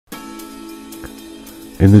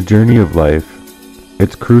In the journey of life,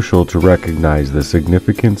 it's crucial to recognize the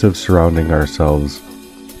significance of surrounding ourselves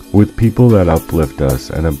with people that uplift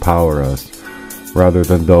us and empower us, rather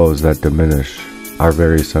than those that diminish our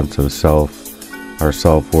very sense of self, our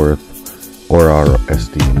self-worth, or our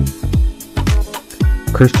esteem.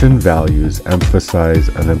 Christian values emphasize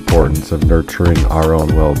an importance of nurturing our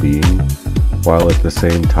own well-being, while at the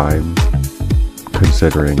same time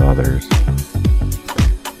considering others.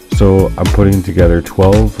 So I'm putting together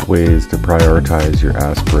 12 ways to prioritize your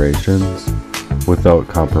aspirations without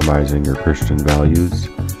compromising your Christian values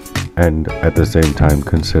and at the same time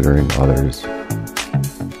considering others.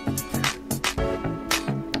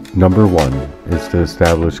 Number 1 is to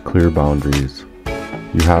establish clear boundaries.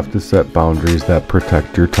 You have to set boundaries that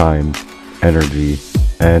protect your time, energy,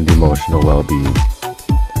 and emotional well-being.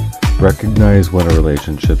 Recognize when a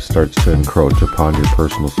relationship starts to encroach upon your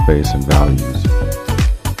personal space and values.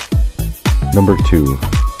 Number 2,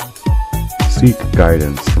 seek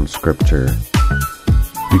guidance from Scripture.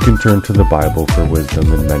 You can turn to the Bible for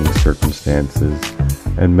wisdom in many circumstances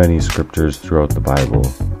and many scriptures throughout the Bible.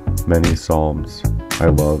 Many Psalms I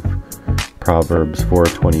love. Proverbs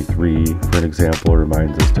 4:23, for an example,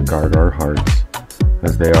 reminds us to guard our hearts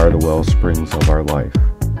as they are the wellsprings of our life.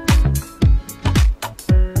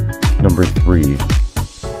 Number 3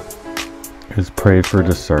 is pray for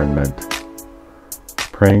discernment.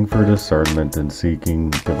 Praying for discernment and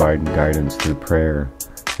seeking divine guidance through prayer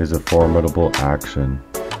is a formidable action.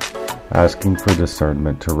 Asking for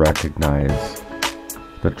discernment to recognize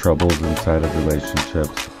the troubles inside of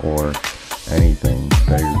relationships or anything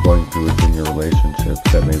that you're going through within your relationship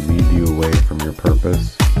that may lead you away from your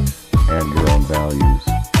purpose and your own values.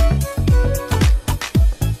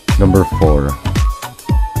 Number 4,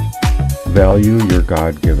 value your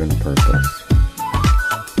God-given purpose.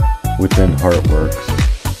 Within Heartworks,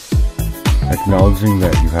 acknowledging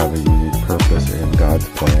that you have a unique purpose in God's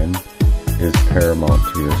plan is paramount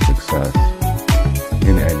to your success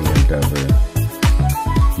in any endeavor.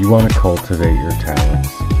 You want to cultivate your talents.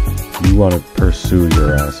 You want to pursue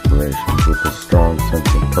your aspirations with a strong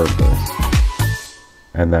sense of purpose.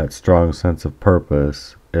 And that strong sense of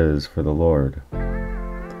purpose is for the Lord.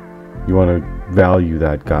 You want to value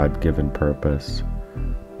that God-given purpose.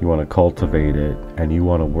 You want to cultivate it, and you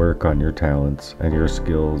want to work on your talents and your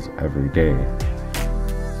skills every day.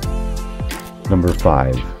 Number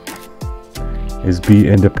 5 is be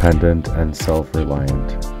independent and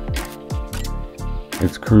self-reliant.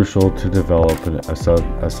 It's crucial to develop a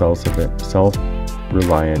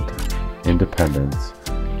self-reliant independence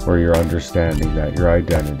where you're understanding that your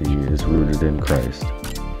identity is rooted in Christ.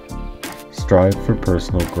 Strive for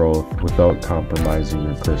personal growth without compromising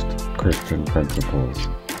your Christian principles.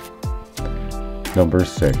 Number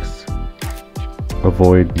 6,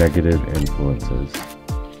 avoid negative influences.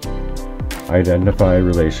 Identify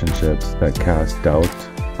relationships that cast doubt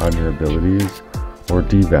on your abilities or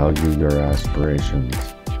devalue your aspirations.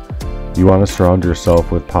 You want to surround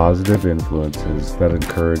yourself with positive influences that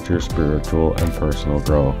encourage your spiritual and personal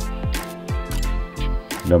growth.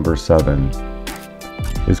 Number 7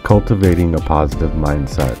 is cultivating a positive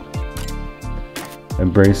mindset.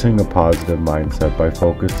 Embracing a positive mindset by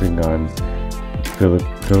focusing on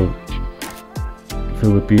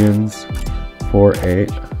Philippians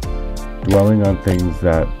 4:8, dwelling on things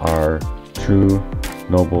that are true,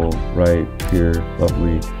 noble, right, pure,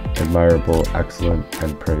 lovely, admirable, excellent,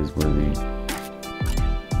 and praiseworthy.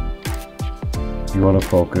 You want to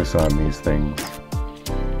focus on these things.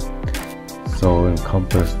 So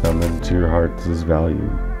encompass them into your heart's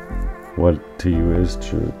value. What to you is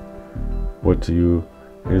true? What to you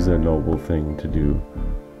is a noble thing to do?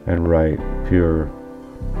 And right, pure,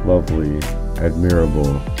 lovely,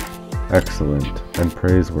 admirable, excellent, and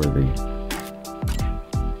praiseworthy.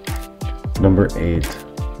 Number 8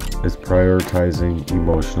 is prioritizing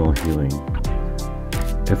emotional healing.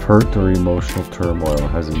 If hurt or emotional turmoil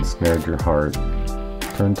has ensnared your heart,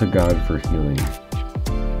 turn to God for healing.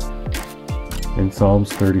 In Psalms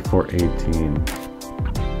 34:18,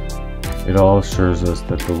 it all assures us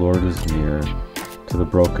that the Lord is near to the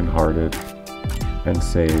brokenhearted and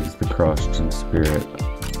saves the crushed in spirit.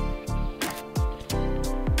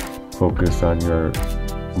 Focus on your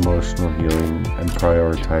emotional healing and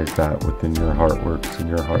prioritize that within your Heartworks and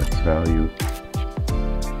your heart's value.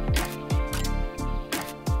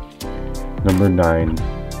 Number 9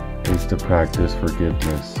 is to practice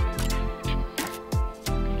forgiveness.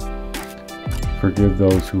 Forgive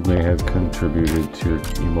those who may have contributed to your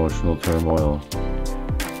emotional turmoil.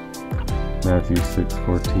 Matthew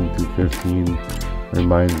 6:14-15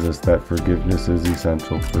 reminds us that forgiveness is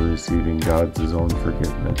essential for receiving God's own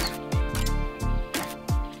forgiveness.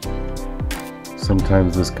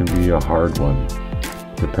 Sometimes this can be a hard one,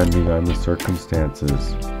 depending on the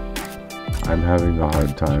circumstances. I'm having a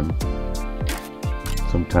hard time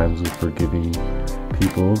sometimes with forgiving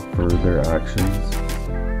people for their actions,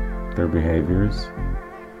 their behaviors.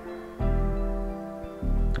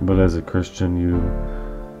 But as a Christian,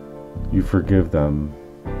 you forgive them,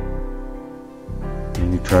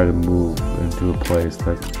 and you try to move into a place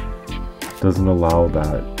that doesn't allow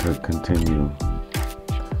that to continue.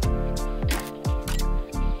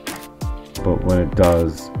 But when it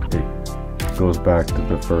does, it goes back to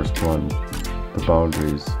the first one, the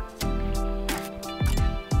boundaries.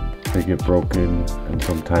 They get broken, and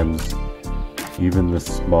sometimes even the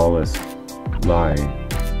smallest lie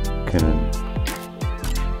can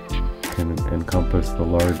encompass the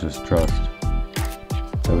largest trust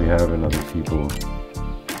that we have in other people.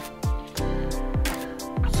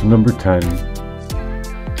 So number 10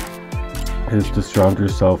 is to surround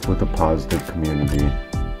yourself with a positive community.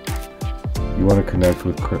 You want to connect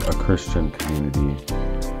with a Christian community,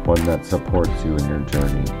 one that supports you in your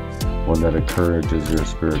journey, one that encourages your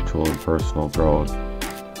spiritual and personal growth,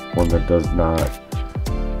 one that does not,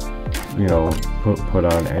 put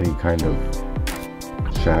on any kind of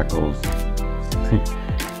shackles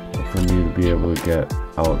for me to be able to get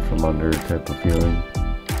out from under type of feeling.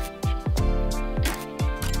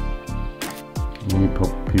 You need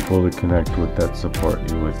people to connect with that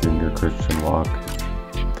support you within your Christian walk,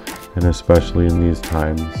 and especially in these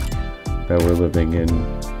times that we're living in,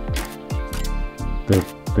 the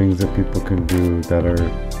things that people can do that are,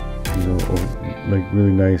 like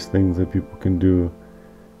really nice things that people can do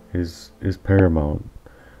is paramount,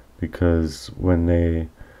 because when they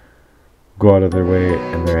go out of their way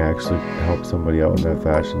and they actually help somebody out in that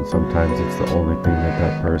fashion, sometimes it's the only thing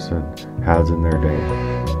that person has in their day.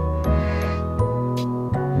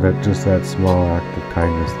 That small act of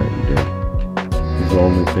kindness that you did is the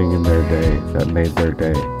only thing in their day that made their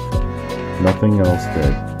day. Nothing else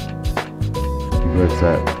did. But it's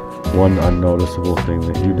that one unnoticeable thing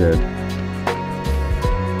that you did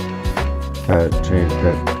that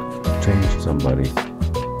changed somebody,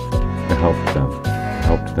 that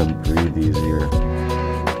helped them breathe easier,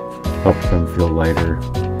 helped them feel lighter.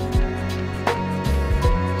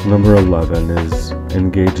 Number 11 is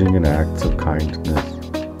engaging in acts of kindness.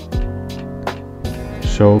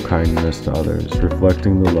 Show kindness to others,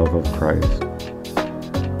 reflecting the love of Christ.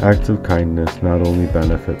 Acts of kindness not only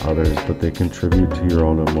benefit others, but they contribute to your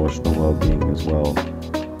own emotional well-being as well.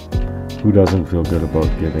 Who doesn't feel good about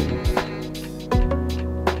giving?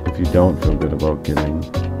 If you don't feel good about giving,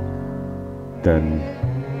 then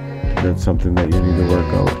that's something that you need to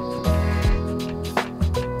work out.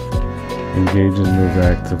 Engage in those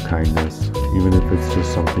acts of kindness, even if it's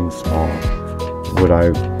just something small.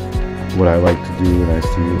 What I like to do when I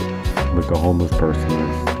see like a homeless person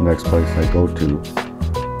is the next place I go to,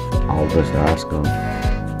 I'll just ask them,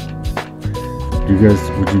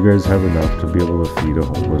 would you guys have enough to be able to feed a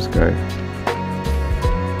homeless guy?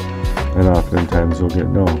 And oftentimes you'll get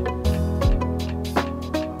no.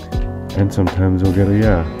 And sometimes you'll get a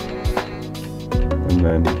yeah. And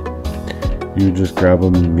then you just grab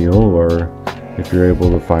them a meal, or if you're able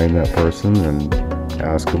to find that person and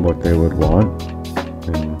ask them what they would want.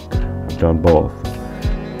 And I've done both.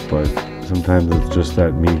 But sometimes it's just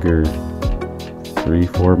that meager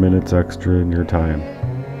 3-4 minutes extra in your time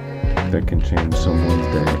that can change someone's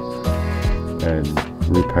day and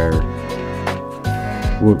repair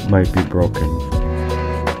what might be broken.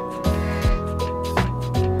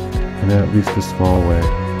 In at least a small way,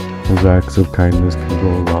 those acts of kindness can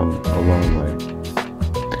go a long way.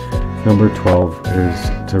 Number 12 is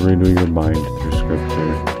to renew your mind through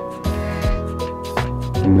Scripture.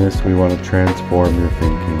 In this, we want to transform your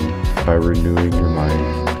thinking by renewing your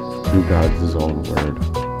mind through God's own Word.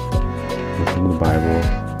 Within the Bible,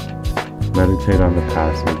 meditate on the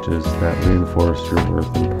passages that reinforce your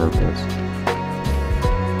worth and purpose.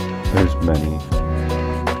 There's many.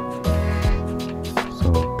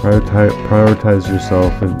 So prioritize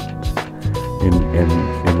yourself in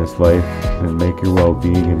this life, and make your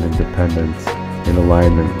well-being and independence in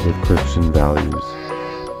alignment with Christian values.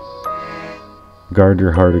 Guard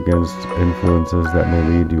your heart against influences that may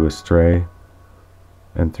lead you astray,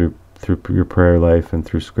 and through your prayer life and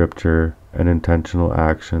through Scripture and intentional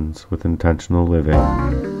actions with intentional living,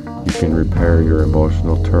 you can repair your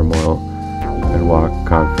emotional turmoil and walk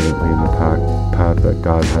confidently in the path that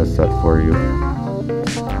God has set for you.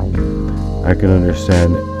 I can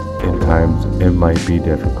understand in times it might be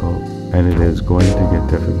difficult, and it is going to get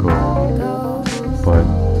difficult, but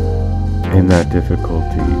in that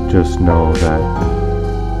difficulty, just know that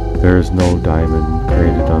there is no diamond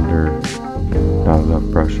created under not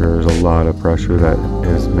enough pressure. There's a lot of pressure that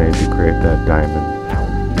is made to create that diamond.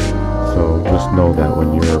 So just know that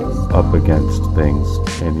when you're up against things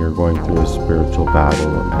and you're going through a spiritual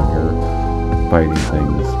battle and you're fighting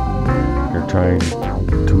things, you're trying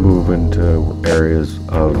to move into areas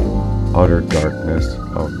of utter darkness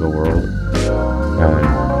of the world,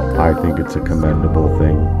 and I think it's a commendable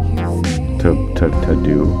thing to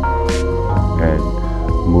do, and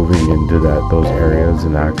moving into those areas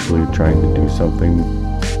and actually trying to do something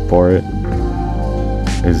for it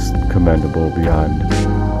is commendable beyond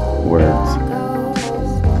words.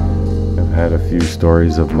 I've had a few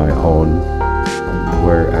stories of my own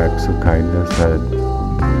where acts of kindness had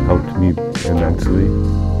helped me immensely,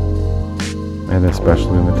 and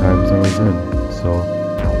especially in the times I was in. So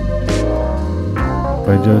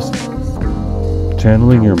by just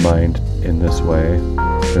channeling your mind in this way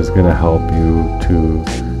is going to help you to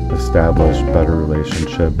establish better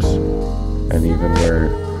relationships, and even where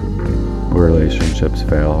relationships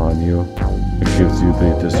fail on you, it gives you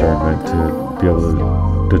the discernment to be able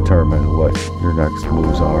to determine what your next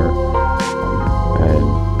moves are. And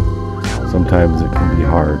sometimes it can be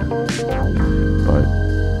hard, but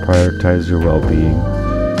prioritize your well-being.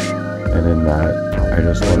 And in that, I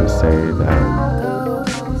just want to say that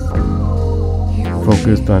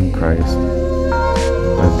focused on Christ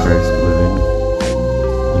living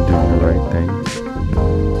and doing the right thing,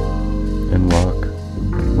 and walk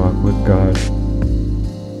with God,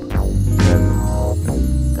 and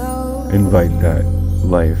invite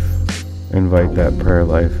that prayer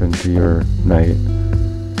life into your night,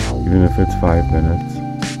 even if it's 5 minutes,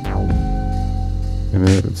 even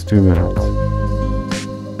if it's 2 minutes.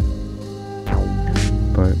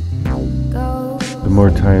 But the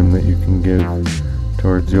more time that you can give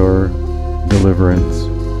towards your deliverance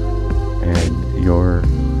and your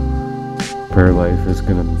prayer life is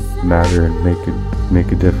going to matter and make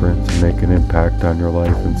a difference and make an impact on your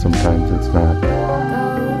life. And sometimes it's not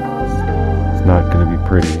going to be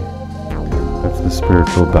pretty. That's the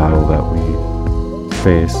spiritual battle that we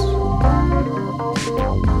face.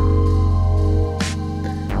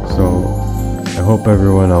 So I hope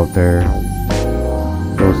everyone out there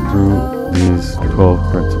goes through these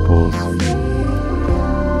 12 principles,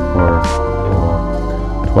 or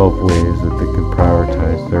 12 ways that they can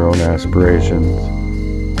prioritize their own aspirations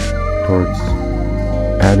towards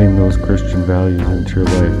adding those Christian values into your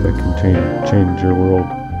life that can change your world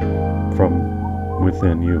from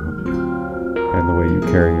within you, and the way you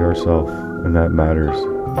carry yourself. And that matters.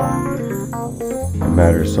 It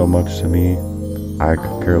matters so much to me. I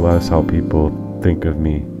could care less how people think of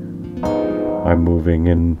me. I'm moving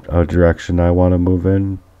in a direction I want to move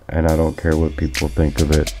in, and I don't care what people think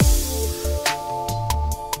of it.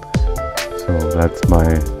 So that's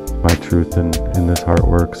my truth in this Heart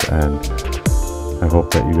Works, and I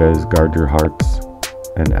hope that you guys guard your hearts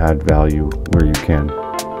and add value where you can.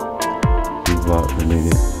 We've made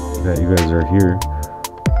it that you guys are here.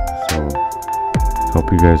 So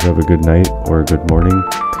hope you guys have a good night or a good morning,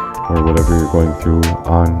 or whatever you're going through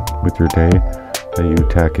on with your day, that you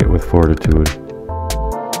attack it with fortitude.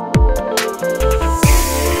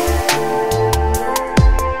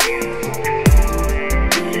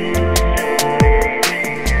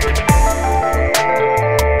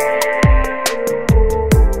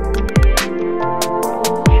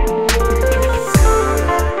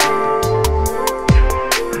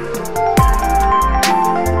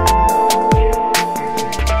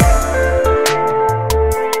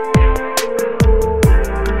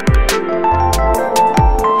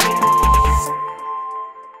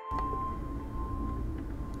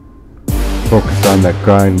 Focused on that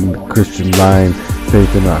grind, Christian mind,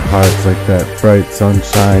 faith in our hearts like that bright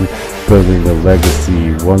sunshine, building a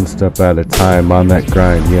legacy one step at a time on that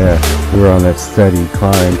grind. Yeah, we're on that steady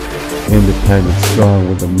climb, independent, strong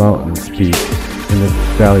with the mountains peak. In the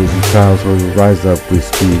valleys and trials where we rise up, we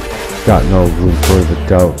speak. Got no room for the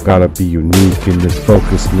doubt, gotta be unique in this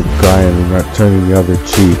focus in the grind, and not turning the other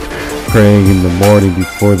cheek. Praying in the morning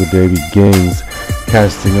before the day begins,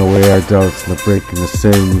 casting away our doubts and breaking the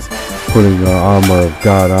sins, putting our armor of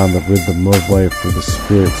God on the rhythm of life where the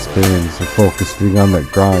spirit spins. We're focusing on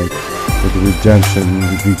that grind where the redemption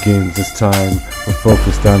begins this time. We're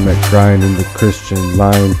focused on that grind in the Christian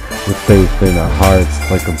line, with faith in our hearts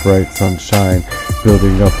like a bright sunshine,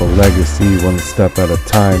 building up a legacy one step at a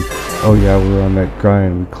time. Oh yeah, we're on that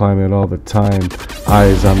grind, we climb it all the time.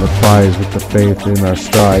 eyes on the prize with the faith in our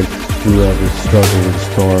stride. Through every struggle and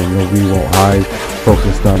storm, no, we won't hide.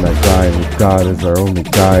 Focused on that grind with God as our only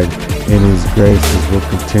guide. In His graces we'll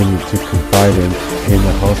continue to confide in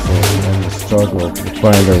the hustle and the struggle. We'll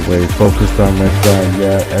find our way. Focused on that grind,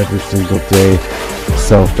 yeah, every single day.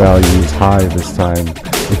 Self-value is high this time.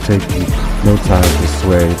 It'll take you no time to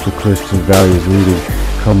sway. The Christian values leading,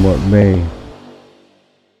 come what may.